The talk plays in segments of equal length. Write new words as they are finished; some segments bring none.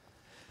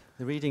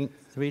The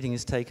reading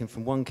is taken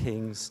from 1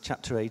 Kings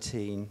chapter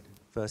 18,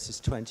 verses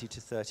 20 to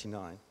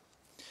 39.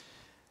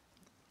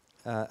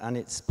 And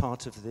it's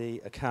part of the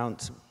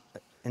account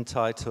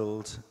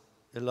entitled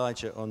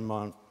Elijah on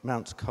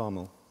Mount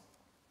Carmel.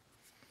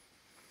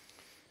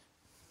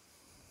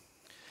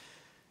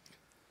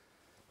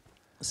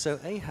 So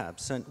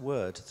Ahab sent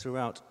word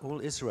throughout all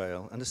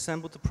Israel and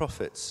assembled the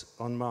prophets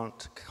on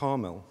Mount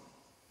Carmel.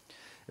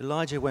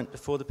 Elijah went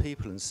before the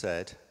people and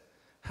said,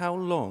 "How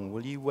long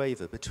will you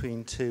waver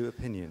between two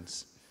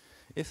opinions?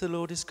 If the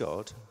Lord is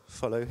God,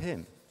 follow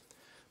him.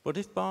 But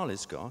if Baal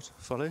is God,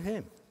 follow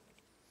him."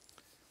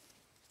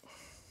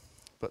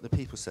 But the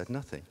people said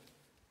nothing.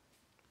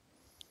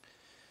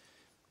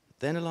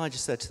 Then Elijah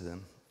said to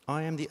them,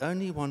 "I am the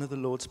only one of the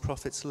Lord's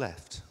prophets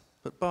left,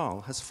 but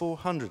Baal has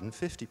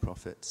 450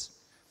 prophets.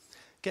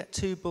 Get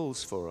 2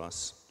 bulls for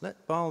us.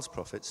 Let Baal's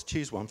prophets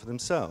choose one for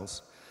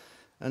themselves,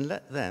 and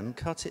let them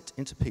cut it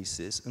into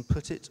pieces and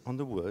put it on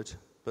the wood,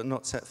 but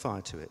not set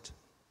fire to it.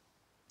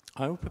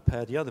 I will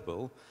prepare the other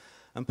bull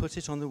and put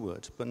it on the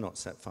wood, but not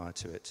set fire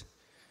to it.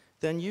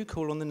 Then you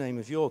call on the name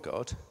of your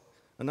God,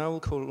 and I will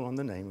call on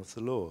the name of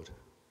the Lord.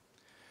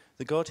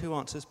 The God who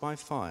answers by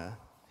fire,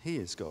 he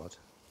is God."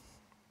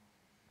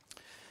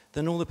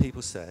 Then all the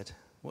people said,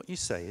 "What you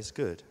say is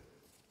good."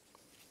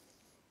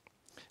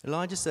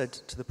 Elijah said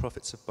to the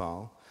prophets of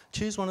Baal,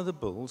 "Choose one of the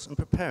bulls and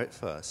prepare it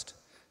first,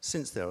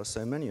 since there are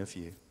so many of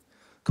you.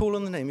 Call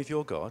on the name of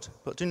your God,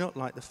 but do not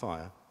light the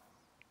fire."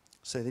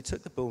 So they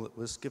took the bull that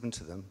was given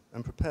to them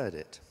and prepared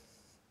it.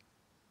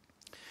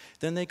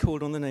 Then they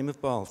called on the name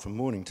of Baal from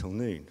morning till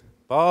noon.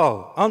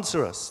 "Baal,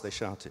 answer us," they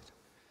shouted.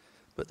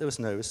 But there was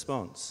no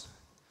response.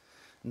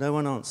 No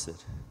one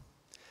answered.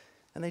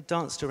 And they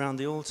danced around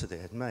the altar they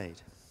had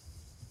made.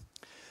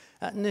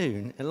 At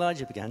noon,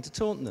 Elijah began to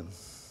taunt them.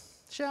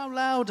 "Shout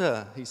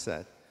louder," he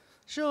said.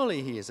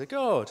 "Surely he is a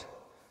god.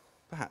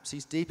 Perhaps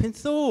he's deep in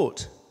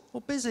thought,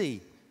 or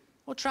busy,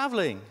 or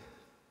traveling.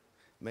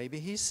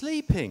 Maybe he's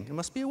sleeping and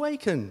must be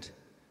awakened."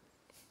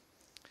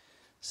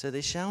 So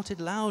they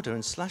shouted louder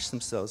and slashed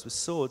themselves with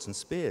swords and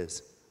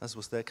spears, as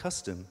was their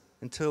custom,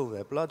 until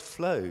their blood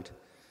flowed.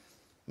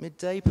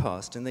 Midday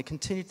passed, and they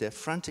continued their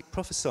frantic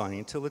prophesying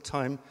until the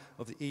time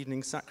of the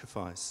evening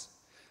sacrifice.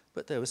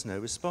 But there was no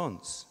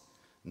response.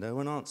 No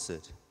one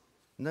answered.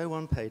 No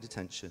one paid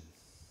attention.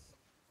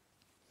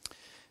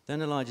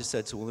 Then Elijah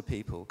said to all the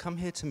people, "Come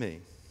here to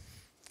me."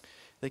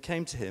 They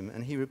came to him,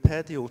 and he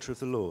repaired the altar of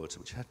the Lord,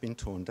 which had been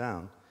torn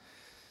down.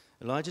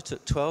 Elijah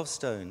took 12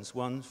 stones,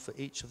 one for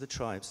each of the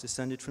tribes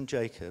descended from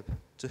Jacob,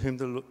 to whom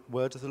the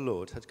word of the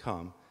Lord had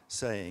come,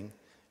 saying,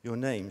 "Your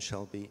name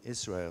shall be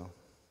Israel."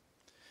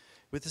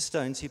 With the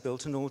stones he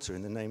built an altar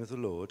in the name of the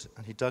Lord,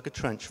 and he dug a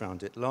trench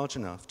round it large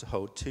enough to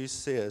hold 2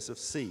 seahs of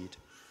seed.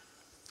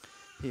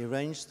 He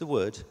arranged the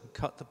wood,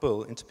 cut the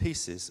bull into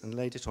pieces, and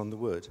laid it on the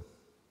wood.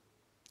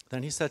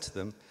 Then he said to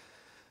them,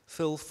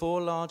 "Fill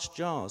 4 large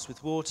jars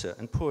with water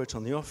and pour it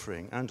on the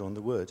offering and on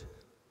the wood."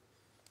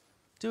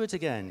 "Do it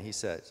again," he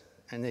said,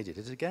 and they did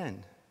it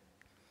again.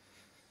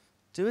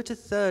 "Do it a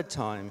 3rd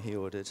time," he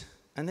ordered,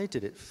 and they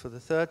did it for the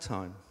 3rd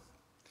time.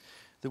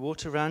 The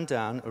water ran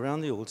down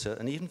around the altar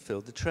and even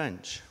filled the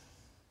trench.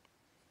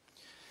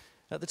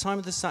 At the time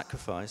of the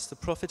sacrifice, the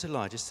prophet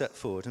Elijah stepped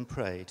forward and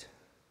prayed,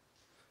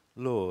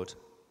 "Lord,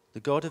 the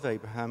God of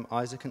Abraham,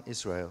 Isaac, and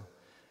Israel,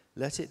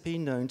 let it be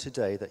known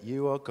today that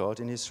you are God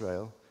in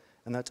Israel,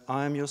 and that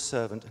I am your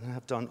servant and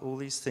have done all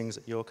these things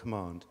at your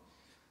command.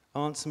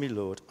 Answer me,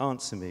 Lord,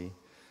 answer me,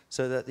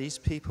 so that these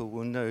people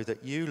will know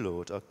that you,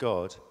 Lord, are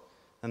God,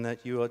 and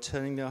that you are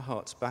turning their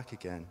hearts back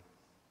again."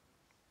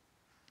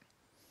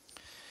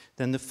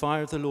 Then the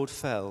fire of the Lord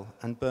fell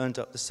and burned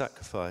up the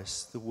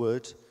sacrifice, the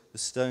wood, the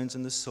stones,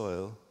 and the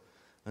soil,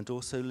 and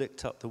also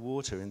licked up the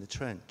water in the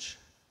trench.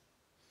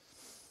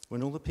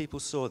 When all the people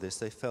saw this,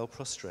 they fell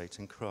prostrate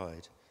and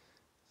cried,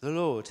 "The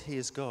Lord, he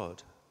is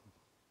God.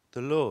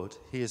 The Lord,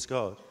 he is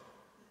God."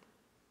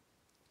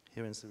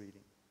 Here ends the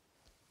reading.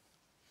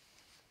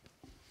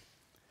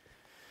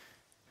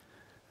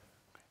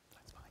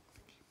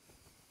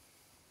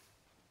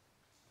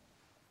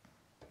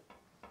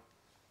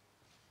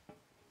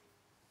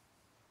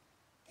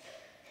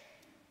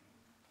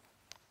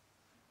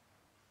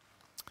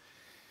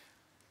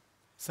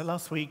 So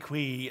last week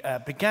we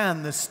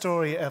began the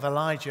story of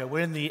Elijah.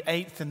 We're in the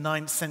 8th and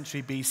 9th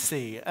century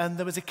BC, and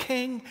there was a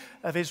king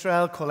of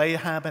Israel called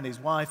Ahab and his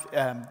wife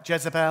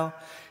Jezebel,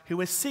 who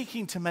were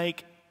seeking to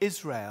make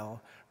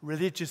Israel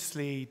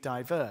religiously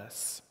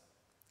diverse,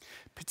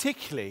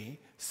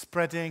 particularly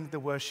spreading the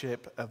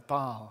worship of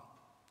Baal.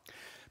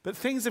 But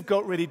things have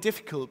got really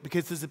difficult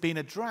because there's been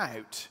a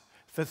drought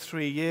for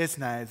 3 years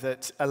now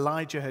that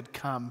Elijah had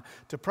come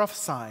to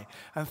prophesy,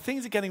 and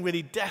things are getting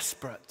really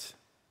desperate.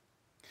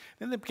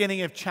 In the beginning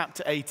of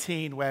chapter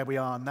 18, where we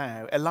are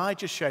now,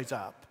 Elijah shows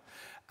up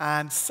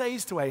and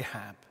says to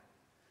Ahab,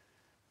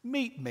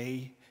 "Meet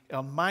me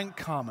on Mount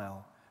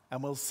Carmel,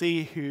 and we'll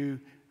see who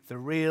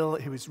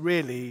is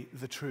really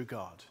the true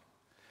God."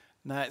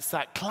 Now, it's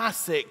that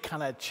classic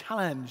kind of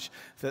challenge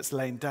that's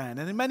laid down.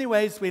 And in many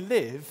ways, we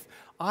live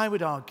I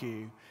would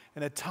argue,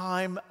 in a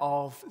time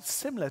of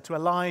similar to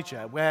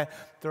Elijah, where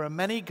there are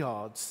many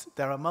gods,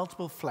 there are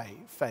multiple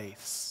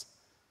faiths.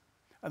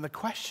 And the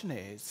question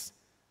is,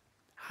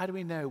 how do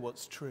we know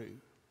what's true?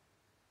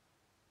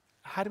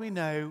 How do we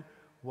know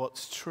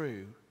what's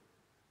true?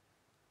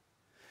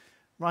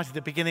 Right at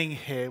the beginning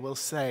here, we'll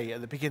say at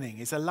the beginning,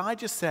 is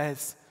Elijah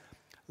says,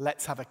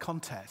 let's have a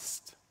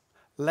contest.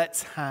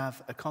 Let's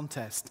have a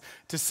contest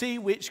to see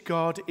which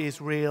God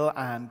is real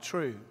and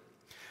true.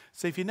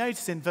 So if you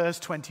notice in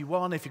verse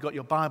 21, if you've got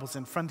your Bibles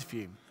in front of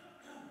you,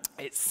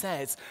 it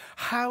says,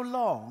 how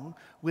long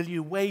will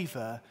you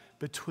waver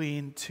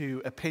between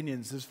two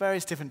opinions? There's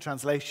various different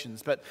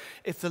translations, but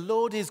if the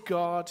Lord is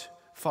God,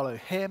 follow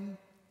him.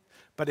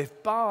 But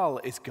if Baal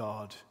is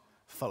God,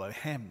 follow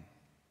him.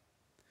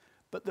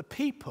 But the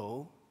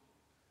people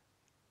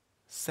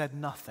said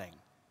nothing.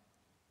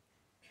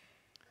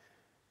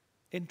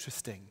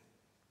 Interesting.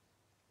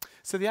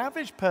 So the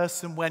average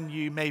person, when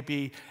you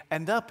maybe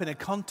end up in a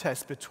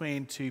contest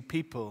between two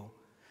people,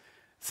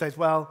 says,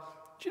 well,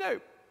 do you know,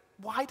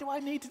 why do I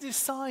need to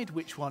decide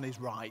which one is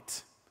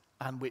right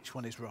and which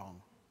one is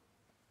wrong?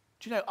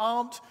 Do you know,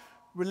 aren't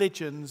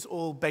religions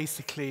all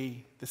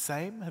basically the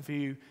same? Have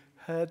you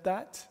heard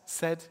that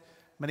said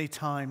many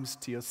times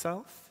to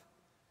yourself?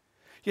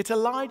 Yet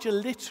Elijah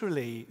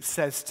literally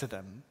says to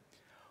them,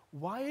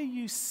 why are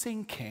you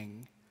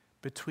sinking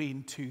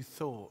between two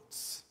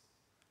thoughts?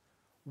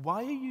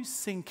 Why are you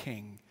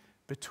sinking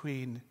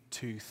between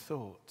two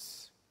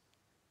thoughts?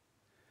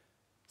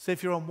 So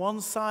if you're on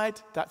one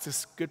side, that's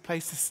a good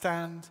place to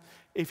stand.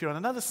 If you're on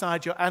another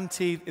side, you're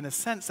anti, in a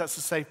sense, that's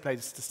a safe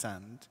place to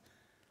stand.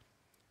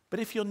 But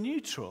if you're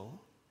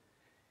neutral,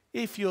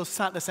 if you're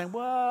sat there saying,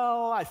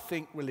 well, I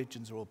think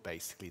religions are all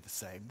basically the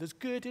same, there's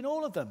good in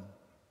all of them,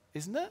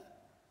 isn't it?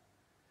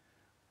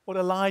 What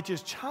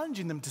Elijah's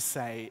challenging them to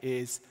say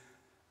is,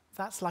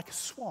 that's like a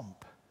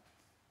swamp.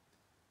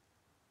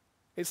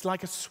 It's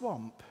like a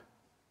swamp.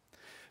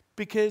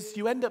 Because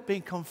you end up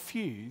being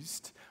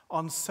confused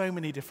on so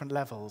many different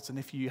levels. And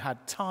if you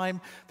had time,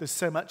 there's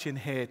so much in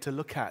here to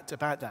look at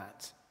about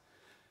that.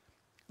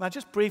 And I'd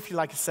just briefly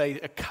like to say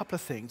a couple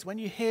of things. When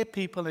you hear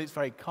people, and it's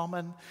very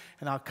common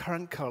in our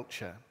current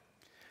culture,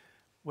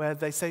 where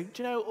they say,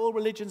 do you know, all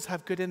religions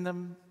have good in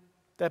them.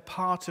 They're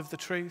part of the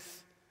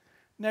truth.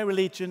 No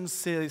religion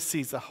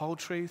sees the whole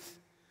truth.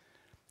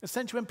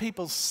 Essentially, when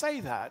people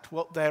say that,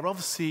 what they're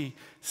obviously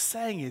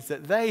saying is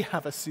that they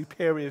have a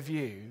superior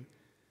view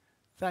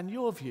than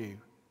your view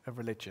of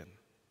religion.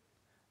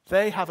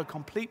 They have a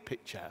complete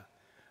picture,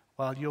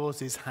 while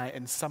yours is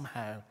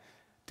somehow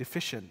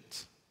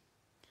deficient.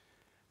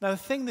 Now, the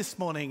thing this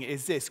morning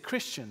is this: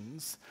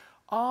 Christians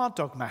are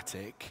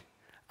dogmatic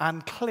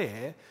and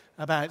clear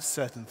about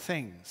certain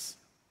things.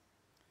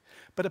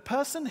 But a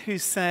person who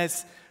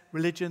says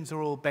religions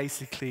are all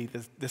basically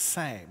the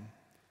same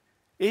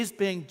is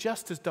being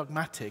just as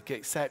dogmatic,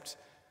 except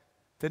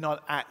they're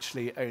not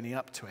actually owning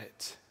up to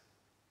it.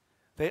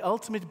 They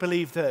ultimately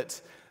believe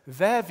that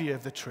their view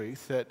of the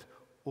truth, that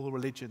all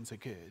religions are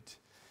good,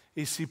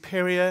 is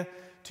superior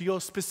to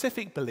your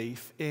specific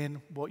belief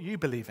in what you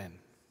believe in.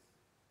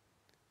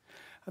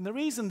 And the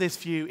reason this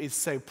view is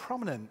so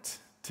prominent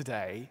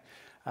today,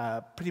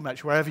 pretty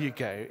much wherever you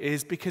go,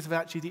 is because of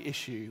actually the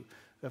issue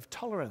of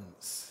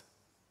tolerance.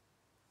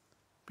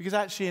 Because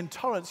actually in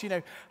tolerance, you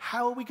know,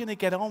 how are we going to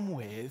get on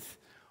with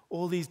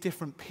all these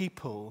different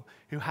people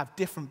who have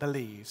different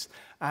beliefs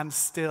and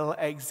still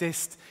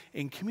exist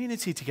in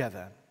community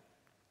together?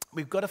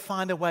 We've got to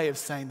find a way of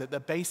saying that they're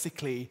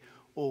basically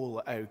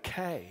all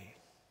okay.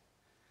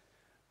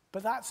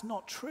 But that's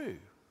not true.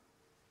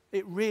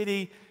 It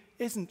really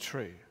isn't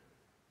true.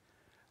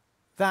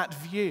 That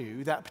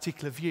view, that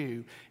particular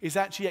view, is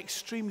actually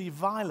extremely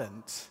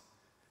violent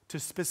to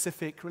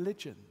specific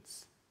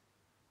religions.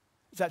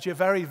 It's actually a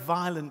very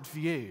violent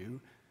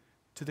view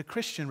to the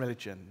Christian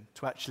religion,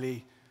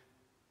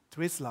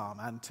 to Islam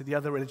and to the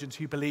other religions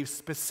who believe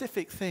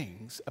specific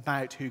things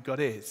about who God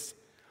is.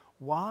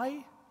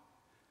 Why?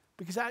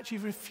 Because it actually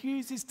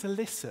refuses to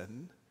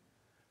listen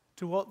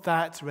to what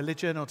that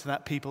religion or to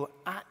that people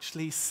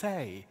actually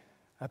say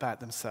about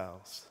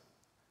themselves.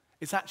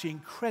 It's actually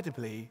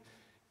incredibly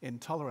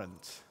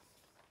intolerant.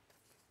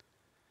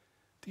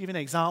 To give you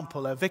an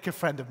example, a vicar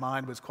friend of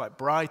mine was quite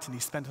bright, and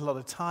he spent a lot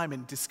of time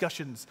in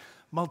discussions,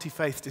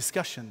 multi-faith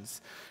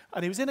discussions.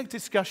 And he was in a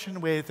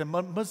discussion with a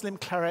Muslim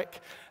cleric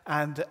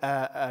and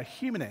a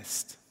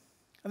humanist.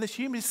 And this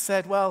humanist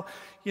said, well,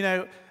 you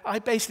know, I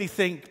basically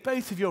think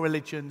both of your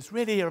religions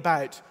really are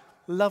about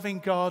loving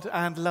God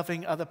and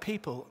loving other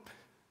people.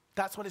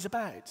 That's what it's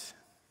about.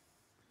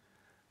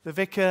 The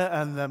vicar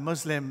and the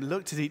Muslim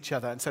looked at each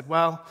other and said,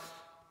 well,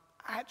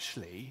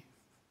 actually,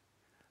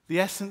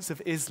 the essence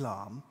of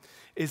Islam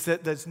is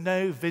that there's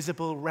no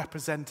visible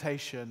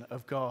representation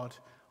of God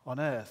on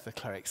earth, the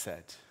cleric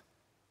said.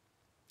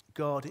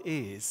 God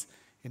is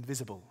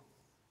invisible.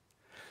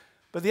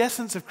 But the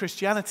essence of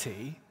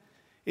Christianity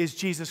is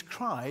Jesus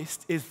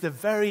Christ is the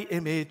very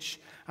image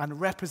and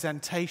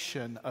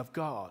representation of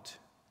God.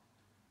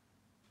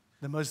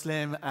 The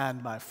Muslim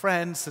and my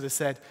friend sort of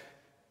said,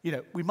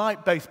 We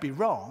might both be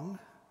wrong,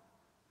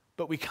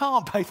 but we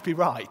can't both be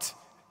right.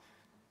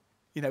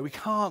 We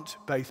can't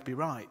both be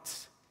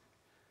right.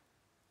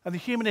 And the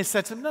humanist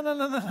said to him,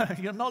 no,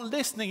 you're not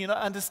listening, you're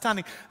not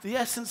understanding. The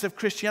essence of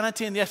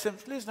Christianity and the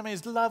essence of Islam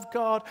is love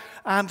God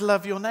and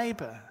love your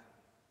neighbor.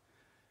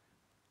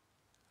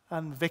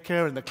 And the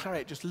vicar and the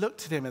cleric just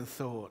looked at him and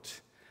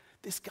thought,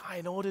 this guy,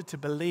 in order to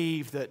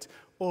believe that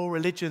all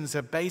religions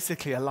are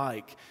basically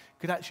alike,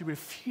 could actually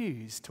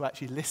refuse to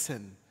actually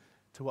listen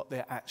to what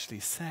they actually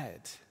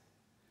said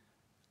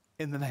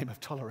in the name of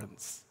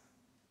tolerance.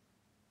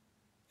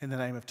 In the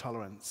name of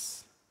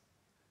tolerance.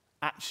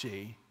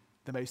 Actually,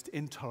 the most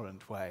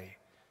intolerant way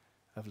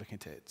of looking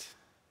at it.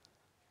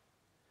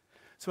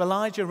 So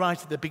Elijah,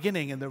 right at the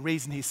beginning, and the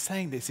reason he's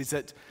saying this is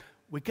that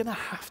we're going to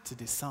have to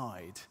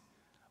decide,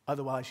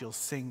 otherwise you'll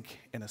sink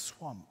in a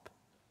swamp.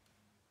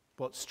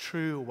 What's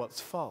true or what's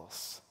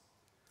false.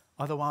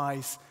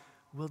 Otherwise,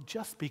 we'll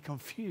just be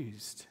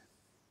confused.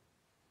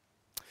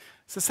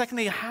 So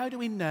secondly, how do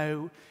we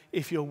know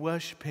if you're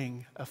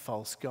worshipping a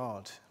false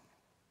god?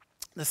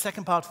 The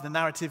second part of the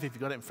narrative, if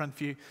you've got it in front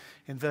of you,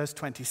 in verse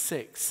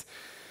 26,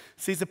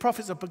 sees the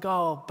prophets of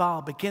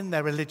Baal begin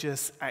their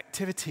religious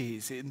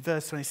activities. In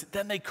verse 26,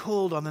 then they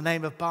called on the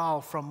name of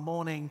Baal from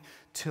morning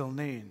till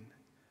noon.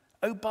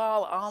 "O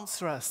Baal,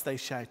 answer us," they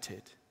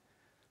shouted.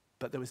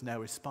 But there was no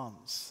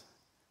response.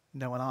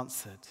 No one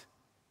answered.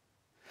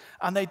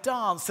 And they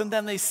danced, and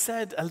then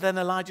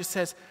Elijah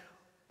says,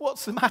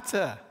 "What's the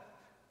matter?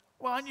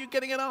 Why aren't you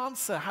getting an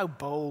answer?" How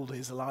bold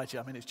is Elijah?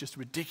 I mean, it's just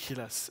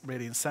ridiculous,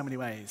 really, in so many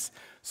ways.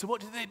 So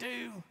what did they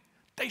do?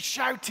 They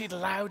shouted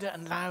louder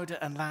and louder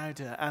and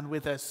louder, and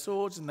with their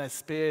swords and their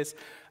spears,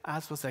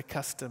 as was their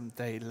custom,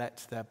 they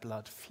let their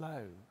blood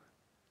flow.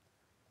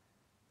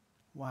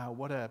 Wow,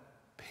 what a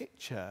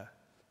picture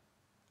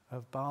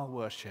of Baal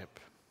worship.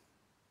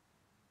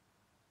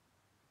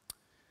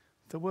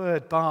 The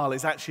word Baal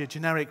is actually a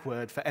generic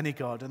word for any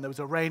god, and there was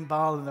a rain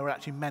Baal, and there were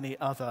actually many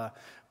other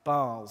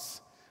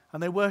Baals.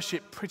 And they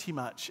worship pretty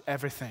much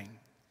everything.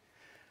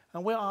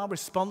 And our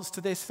response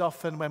to this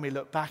often when we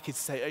look back is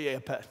to say, "Oh yeah,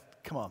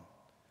 but come on.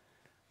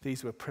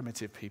 These were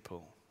primitive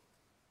people.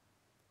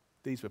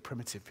 These were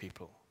primitive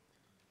people."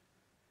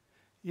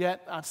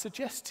 Yet I'd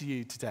suggest to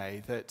you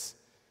today that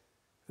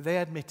they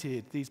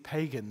admitted, these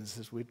pagans,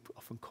 as we'd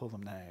often call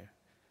them now,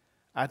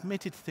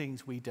 admitted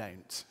things we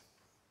don't.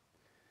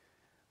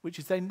 Which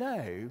is they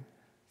know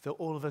that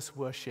all of us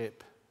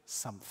worship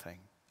something.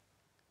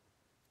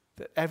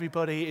 That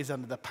everybody is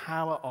under the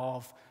power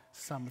of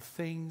some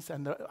things,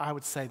 and I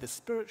would say the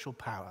spiritual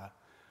power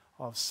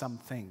of some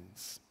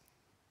things.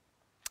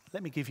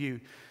 Let me give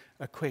you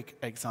a quick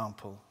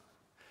example.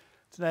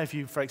 I don't know if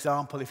you, for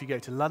example, if you go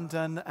to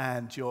London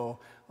and you're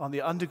on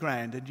the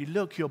underground and you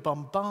look, you're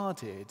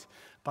bombarded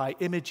by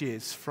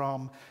images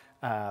from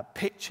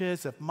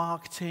pictures of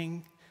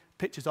marketing,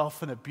 pictures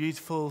often of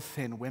beautiful,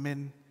 thin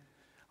women,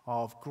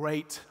 of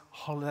great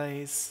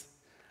holidays,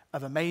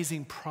 of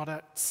amazing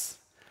products.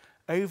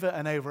 Over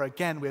and over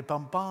again, we're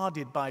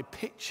bombarded by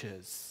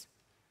pictures.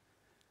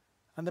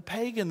 And the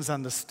pagans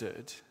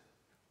understood,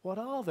 what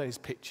are those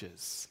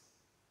pictures?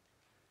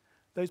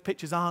 Those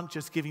pictures aren't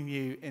just giving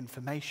you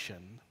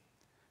information.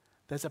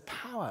 There's a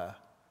power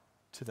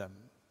to them.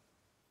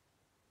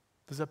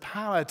 There's a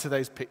power to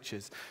those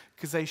pictures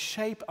because they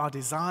shape our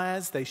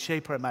desires, they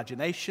shape our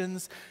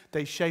imaginations,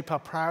 they shape our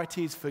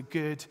priorities for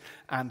good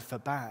and for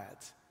bad.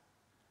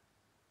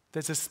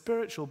 There's a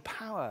spiritual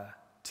power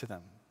to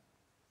them.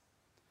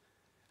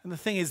 And the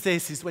thing is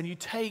this, is when you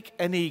take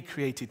any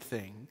created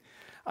thing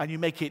and you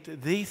make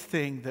it the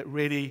thing that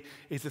really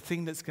is the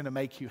thing that's going to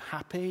make you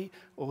happy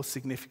or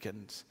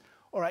significant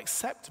or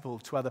acceptable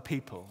to other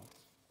people,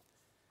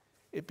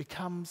 it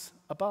becomes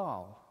a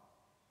Baal.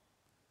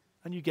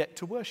 And you get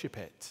to worship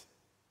it.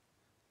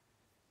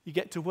 You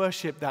get to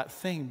worship that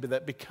thing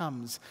that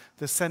becomes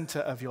the center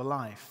of your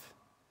life.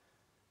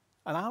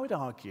 And I would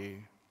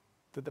argue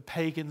that the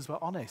pagans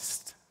were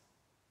honest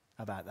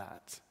about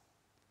that.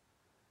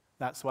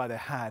 That's why they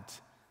had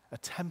a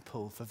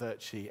temple for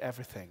virtually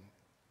everything.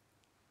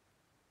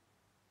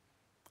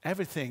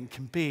 Everything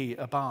can be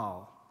a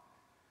Baal.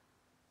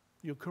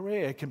 Your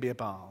career can be a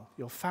Baal.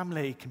 Your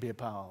family can be a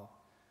Baal.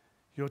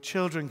 Your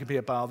children can be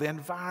a Baal. The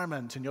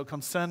environment and your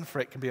concern for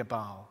it can be a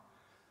Baal.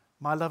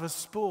 My love of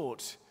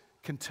sport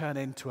can turn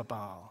into a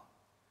Baal.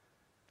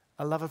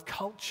 A love of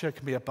culture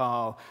can be a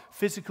Baal.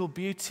 Physical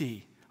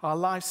beauty, our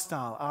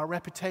lifestyle, our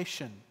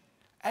reputation,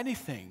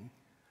 anything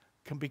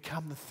can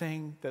become the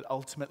thing that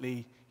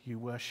ultimately you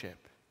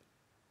worship.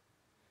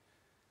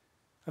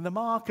 And the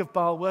mark of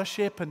Baal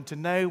worship, and to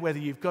know whether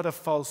you've got a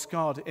false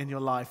god in your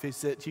life,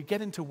 is that you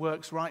get into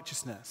works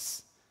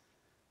righteousness,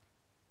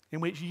 in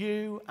which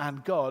you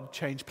and God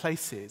change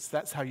places.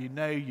 That's how you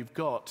know you've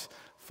got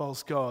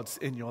false gods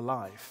in your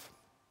life.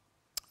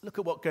 Look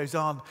at what goes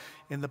on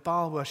in the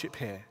Baal worship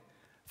here.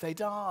 They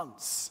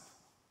dance.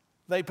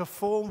 They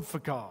perform for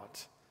God.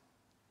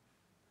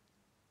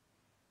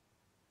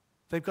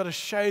 They've got to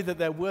show that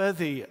they're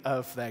worthy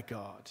of their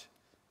God.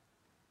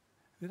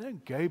 They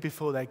don't go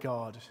before their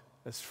God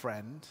as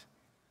friend.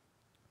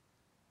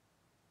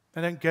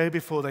 They don't go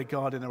before their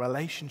God in a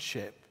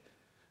relationship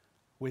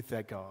with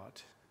their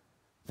God.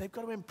 They've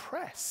got to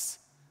impress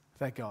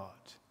their God.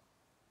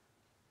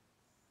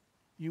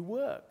 You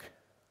work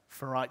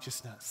for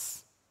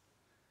righteousness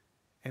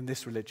in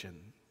this religion.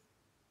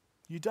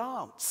 You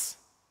dance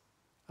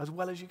as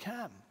well as you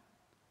can.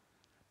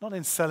 Not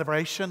in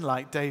celebration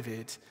like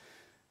David,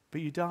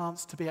 but you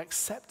dance to be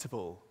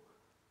acceptable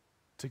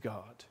to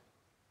God.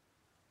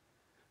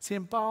 See,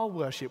 in Baal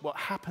worship, what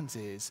happens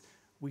is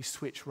we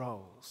switch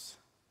roles.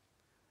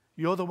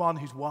 You're the one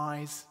who's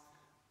wise.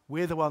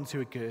 We're the ones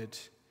who are good.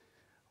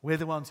 We're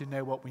the ones who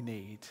know what we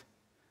need.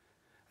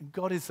 And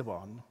God is the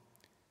one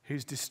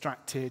who's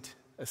distracted,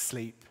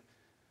 asleep,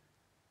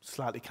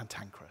 slightly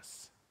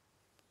cantankerous,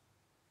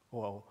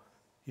 or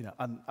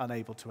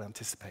unable to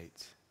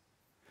anticipate.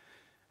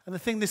 And the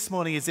thing this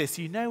morning is this: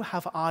 you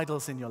have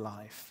idols in your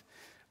life.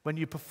 When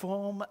you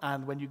perform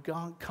and when you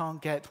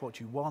can't get what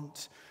you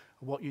want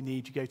or what you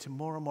need, you go to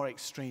more and more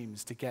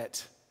extremes to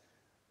get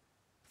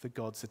the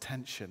God's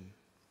attention.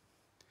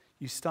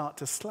 You start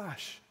to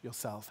slash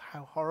yourself.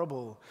 How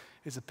horrible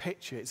is a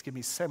picture. It's given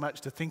me so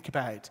much to think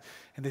about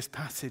in this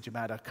passage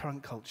about our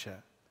current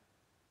culture.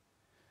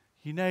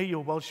 You're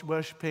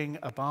worshipping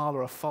a Baal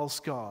or a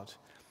false god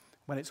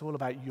when it's all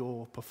about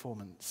your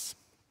performance.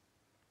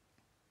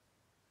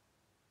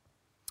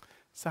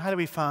 So how do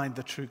we find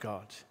the true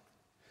God?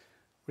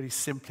 Really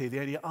simply, the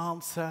only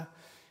answer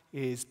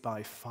is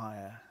by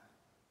fire.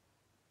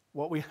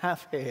 What we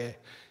have here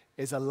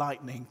is a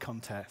lightning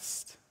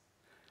contest.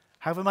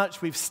 However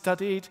much we've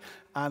studied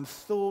and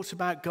thought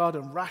about God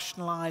and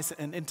rationalized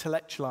and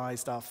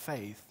intellectualized our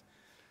faith,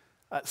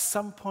 at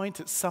some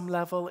point, at some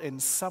level, in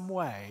some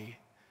way,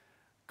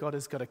 God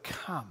has got to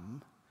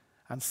come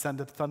and send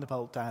a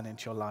thunderbolt down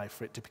into your life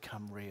for it to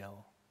become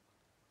real.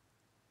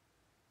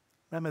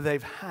 Remember,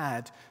 they've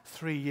had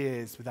 3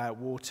 years without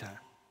water.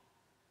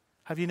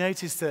 Have you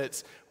noticed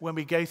that when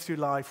we go through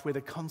life with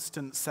a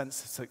constant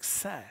sense of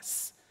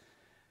success,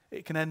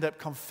 it can end up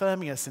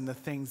confirming us in the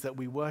things that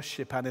we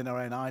worship and in our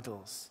own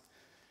idols?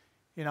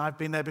 I've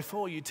been there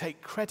before. You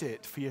take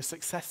credit for your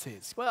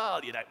successes. Well,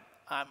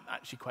 I'm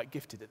actually quite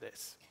gifted at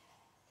this.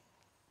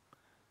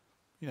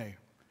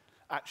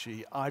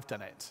 Actually, I've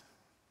done it.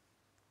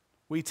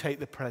 We take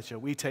the pleasure.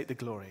 We take the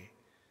glory.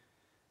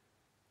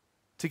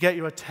 To get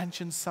your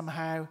attention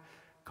somehow,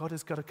 God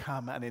has got to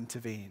come and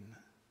intervene.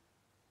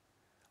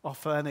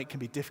 Often it can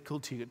be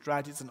difficult to get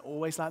dragged. It isn't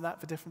always like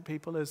that for different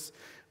people, as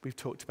we've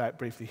talked about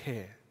briefly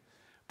here.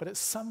 But at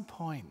some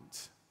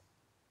point,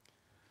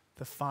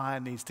 the fire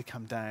needs to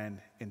come down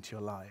into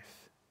your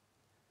life.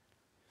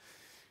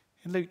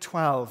 In Luke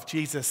 12,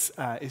 Jesus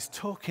is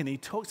talking. He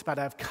talks about,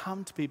 I've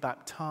come to be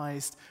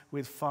baptized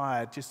with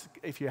fire. Just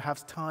if you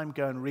have time,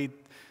 go and read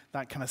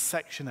that kind of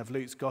section of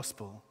Luke's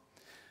gospel.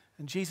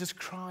 And Jesus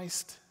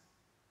Christ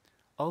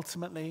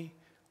ultimately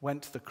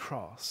went to the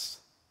cross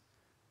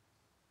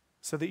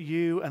so that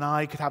you and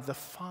I could have the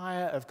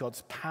fire of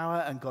God's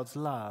power and God's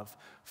love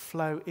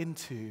flow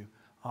into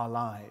our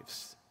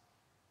lives.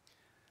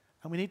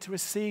 And we need to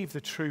receive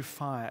the true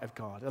fire of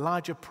God.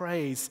 Elijah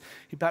prays.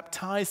 He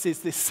baptizes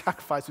this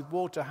sacrifice with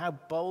water. How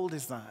bold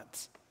is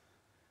that?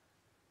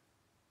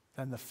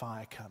 Then the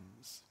fire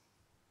comes.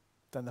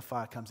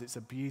 It's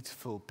a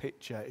beautiful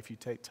picture if you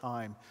take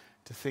time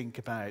to think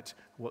about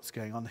what's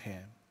going on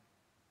here.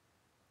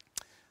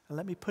 And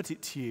let me put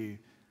it to you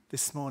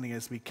this morning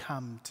as we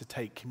come to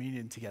take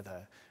communion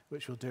together,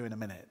 which we'll do in a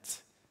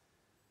minute.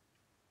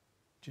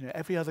 Do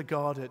every other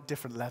God at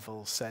different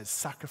levels says,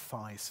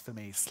 sacrifice for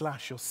me,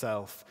 slash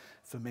yourself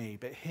for me.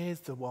 But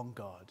here's the one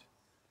God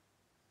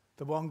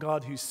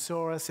who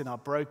saw us in our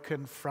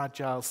broken,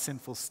 fragile,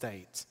 sinful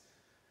state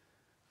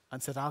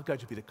and said, I'll go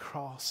to be the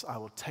cross. I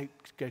will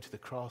go to the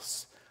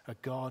cross, a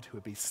God who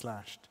would be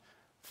slashed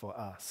for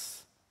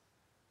us.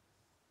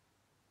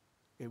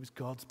 It was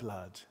God's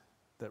blood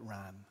that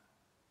ran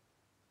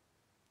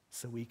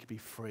so we could be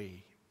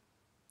free.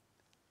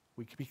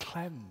 We could be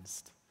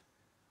cleansed.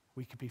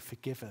 We could be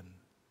forgiven.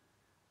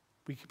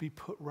 We could be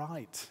put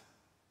right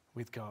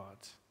with God.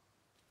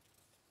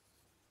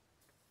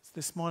 So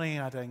this morning,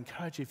 I'd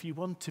encourage you, if you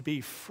want to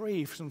be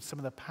free from some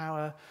of the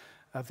power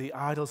of the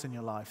idols in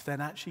your life,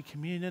 then actually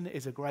communion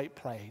is a great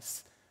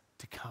place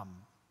to come.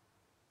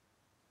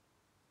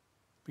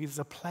 Because it's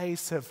a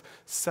place of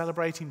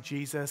celebrating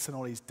Jesus and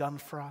all he's done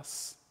for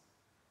us,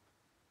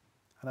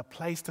 and a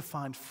place to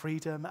find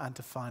freedom and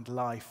to find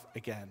life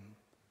again.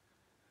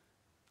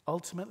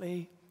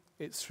 Ultimately,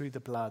 it's through the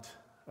blood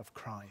of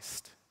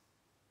Christ.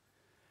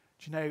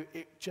 Do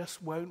it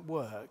just won't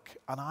work,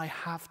 and I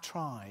have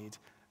tried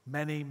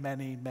many,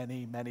 many,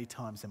 many, many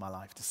times in my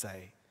life to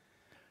say,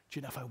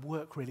 if I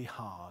work really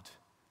hard,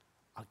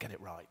 I'll get it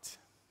right.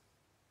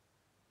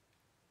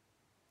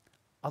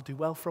 I'll do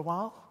well for a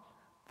while,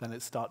 then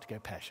it'll start to go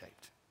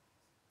pear-shaped.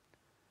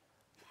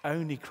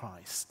 Only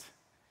Christ,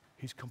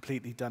 who's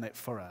completely done it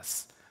for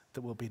us,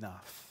 that will be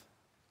enough.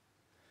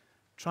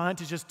 Trying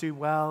to just do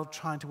well,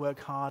 trying to work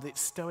hard,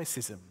 it's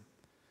stoicism.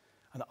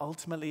 And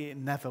ultimately, it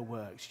never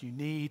works. You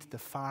need the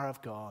fire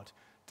of God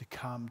to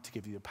come to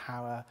give you the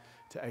power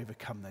to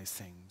overcome those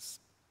things.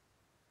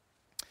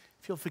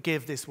 If you'll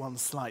forgive this one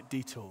slight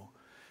detour,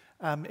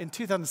 in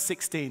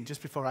 2016,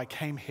 just before I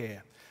came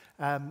here,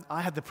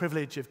 I had the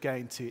privilege of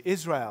going to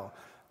Israel.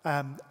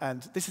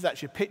 And this is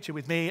actually a picture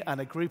with me and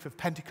a group of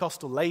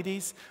Pentecostal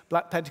ladies,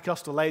 black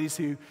Pentecostal ladies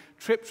who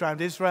tripped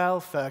around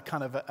Israel for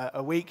kind of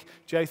a week.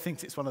 Joe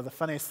thinks it's one of the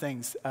funniest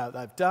things that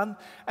I've done.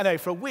 Anyway,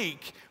 for a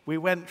week, we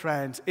went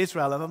around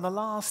Israel. And on the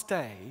last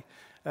day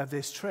of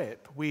this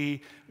trip,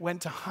 we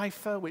went to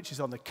Haifa, which is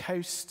on the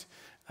coast,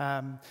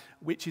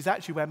 which is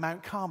actually where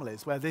Mount Carmel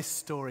is, where this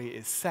story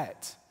is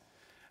set.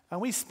 And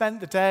we spent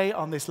the day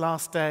on this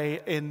last day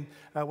in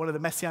one of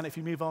the Messianic, if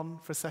you move on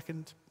for a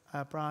second,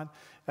 Brian,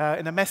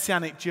 in a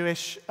Messianic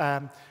Jewish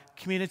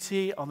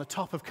community on the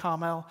top of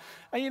Carmel.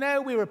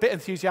 And we were a bit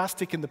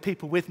enthusiastic, and the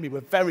people with me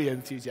were very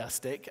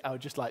enthusiastic, I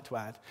would just like to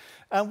add.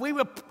 And we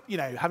were,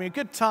 having a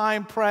good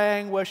time,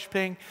 praying,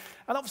 worshiping,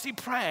 and obviously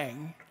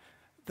praying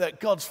that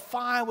God's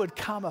fire would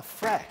come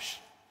afresh.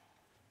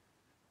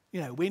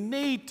 We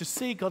need to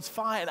see God's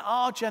fire in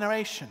our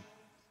generation.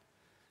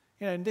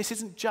 And this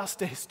isn't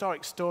just a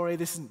historic story.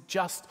 This isn't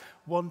just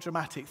one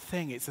dramatic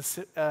thing. It's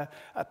a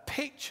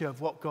picture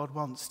of what God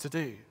wants to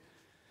do.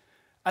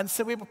 And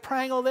so we were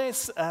praying all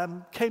this,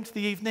 came to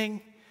the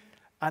evening,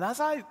 and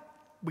as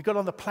we got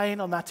on the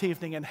plane on that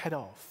evening and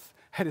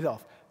headed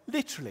off,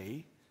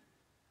 literally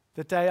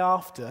the day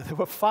after, there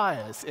were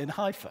fires in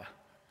Haifa.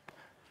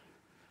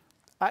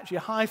 Actually,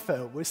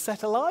 Haifa was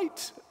set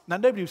alight. Now,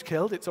 nobody was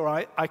killed. It's all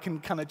right. I can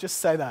kind of just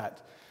say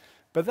that.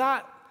 But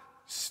that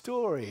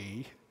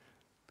story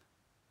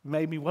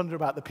made me wonder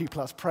about the people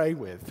I was praying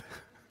with.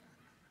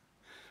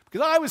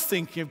 Because I was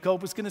thinking if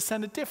God was going to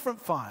send a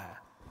different fire.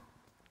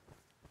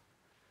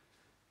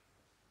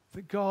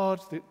 That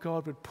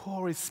God would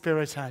pour his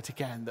Spirit out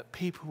again, that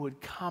people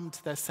would come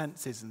to their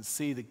senses and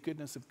see the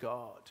goodness of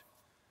God.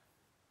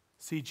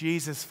 See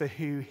Jesus for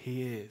who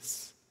he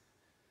is.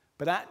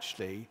 But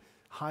actually,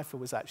 Haifa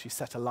was actually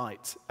set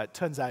alight. It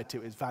turns out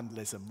it was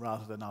vandalism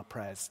rather than our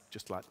prayers,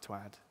 just like to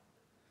add.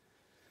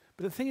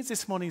 But the thing is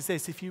this morning is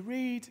this: if you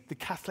read the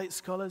Catholic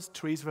scholars,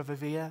 Teresa of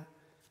Avila,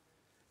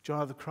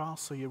 John of the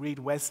Cross, or you read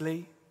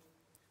Wesley,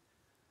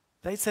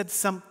 they said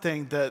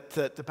something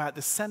that about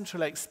the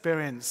central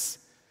experience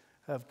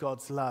of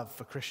God's love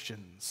for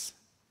Christians.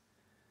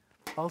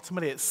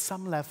 Ultimately, at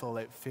some level,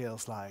 it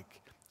feels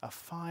like a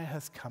fire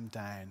has come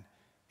down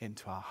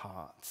into our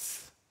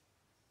hearts.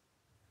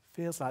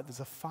 Feels like there's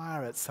a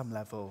fire at some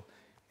level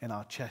in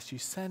our chest. You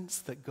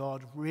sense that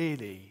God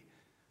really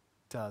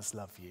does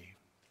love you.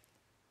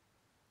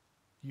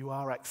 You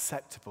are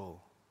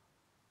acceptable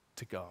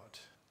to God.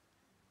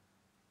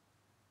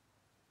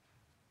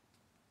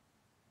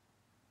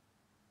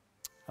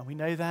 And we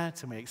know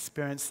that, and we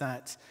experience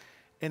that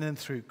in and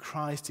through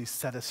Christ who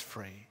set us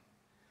free.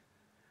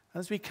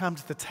 As we come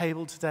to the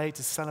table today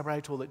to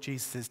celebrate all that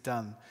Jesus has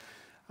done,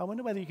 I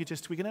wonder whether you could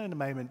we're going to in a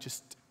moment,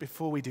 just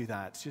before we do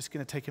that, just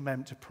going to take a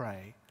moment to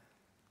pray.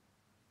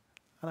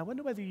 And I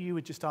wonder whether you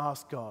would just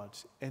ask God,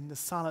 in the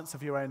silence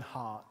of your own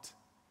heart,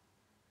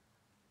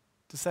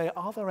 to say,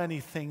 are there any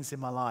things in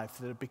my life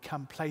that have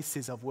become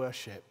places of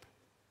worship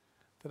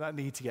that I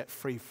need to get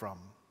free from?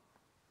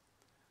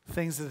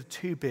 Things that are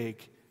too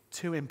big,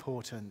 too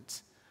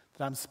important,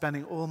 that I'm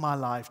spending all my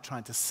life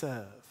trying to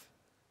serve.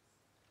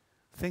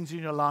 Things in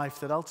your life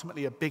that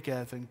ultimately are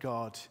bigger than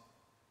God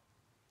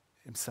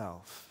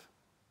himself.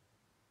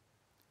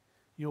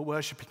 You're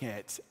worshiping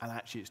it, and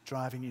actually it's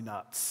driving you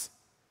nuts.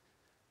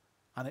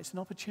 And it's an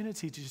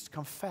opportunity to just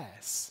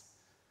confess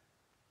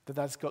that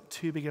that's got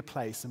too big a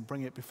place and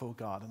bring it before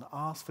God and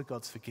ask for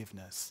God's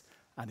forgiveness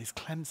and his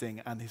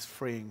cleansing and his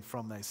freeing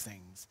from those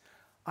things.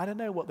 I don't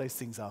know what those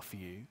things are for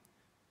you,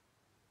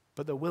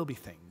 but there will be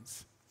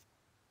things.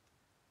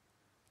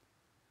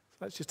 So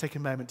let's just take a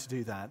moment to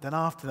do that. Then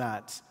after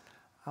that,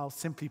 I'll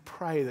simply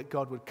pray that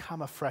God would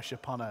come afresh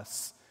upon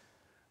us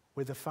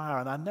with the fire.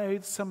 And I know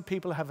some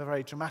people have a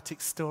very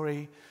dramatic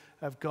story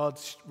of God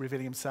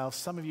revealing himself.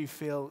 Some of you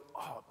feel,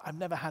 I've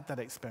never had that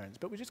experience.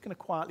 But we're just going to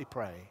quietly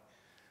pray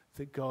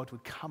that God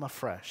would come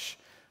afresh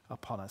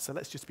upon us. So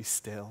let's just be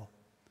still.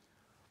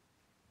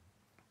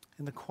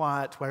 In the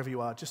quiet, wherever you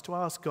are, just to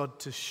ask God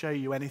to show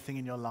you anything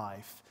in your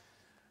life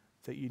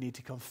that you need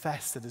to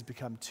confess that has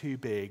become too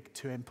big,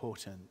 too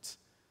important,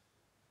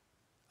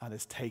 and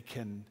has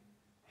taken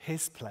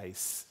his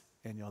place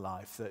in your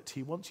life, that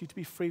he wants you to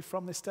be free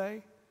from this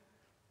day.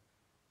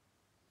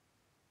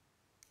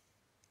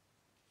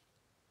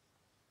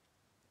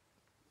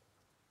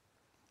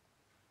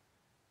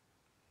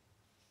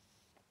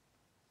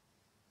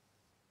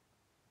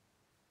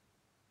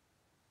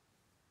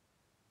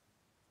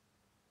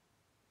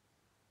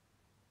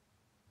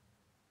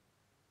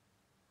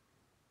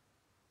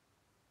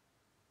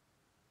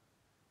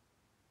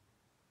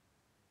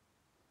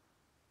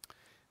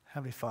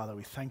 Heavenly Father,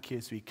 we thank you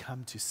as we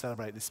come to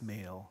celebrate this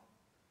meal,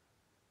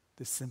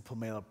 this simple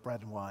meal of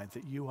bread and wine,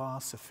 that you are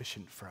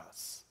sufficient for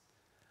us.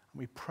 And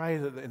we pray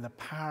that in the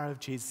power of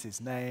Jesus'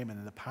 name and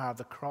in the power of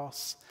the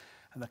cross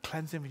and the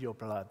cleansing of your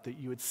blood, that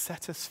you would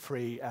set us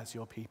free as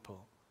your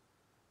people.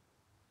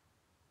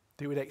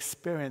 that we would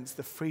experience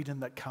the freedom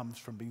that comes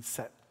from being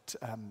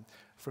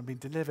from being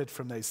delivered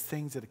from those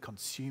things that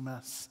consume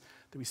us,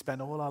 that we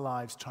spend all our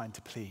lives trying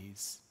to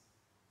please.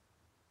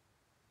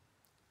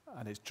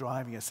 And it's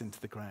driving us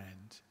into the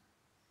ground.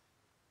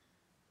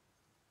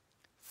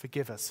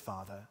 Forgive us,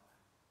 Father,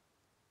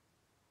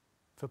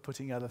 for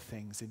putting other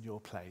things in your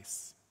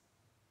place.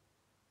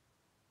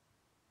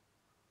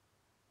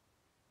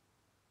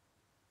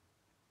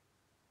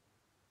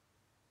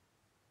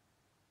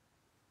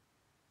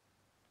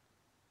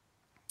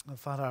 And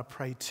Father, I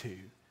pray too,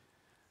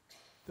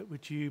 that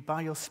would you,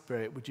 by your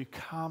Spirit, would you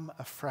come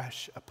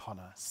afresh upon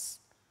us?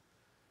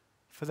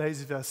 For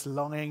those of us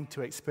longing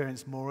to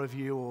experience more of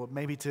you, or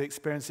maybe to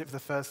experience it for the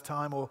first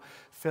time, or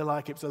feel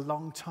like it was a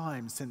long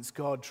time since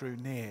God drew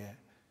near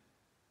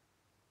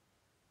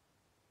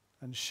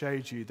and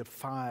showed you the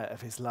fire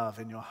of his love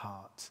in your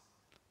heart.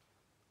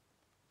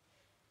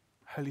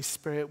 Holy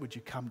Spirit, would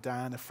you come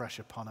down afresh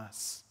upon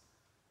us?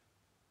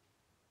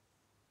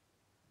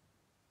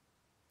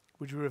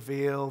 Would you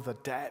reveal the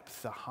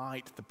depth, the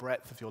height, the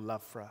breadth of your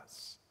love for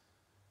us?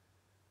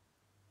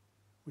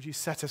 Would you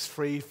set us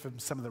free from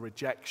some of the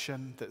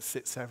rejection that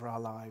sits over our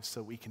lives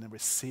so we can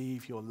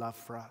receive your love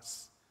for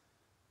us?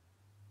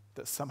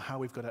 That somehow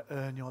we've got to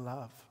earn your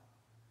love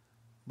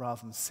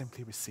rather than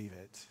simply receive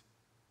it.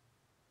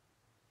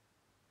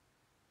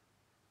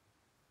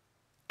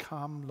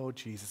 Come, Lord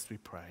Jesus, we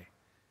pray.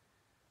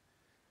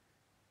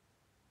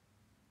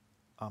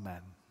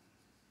 Amen.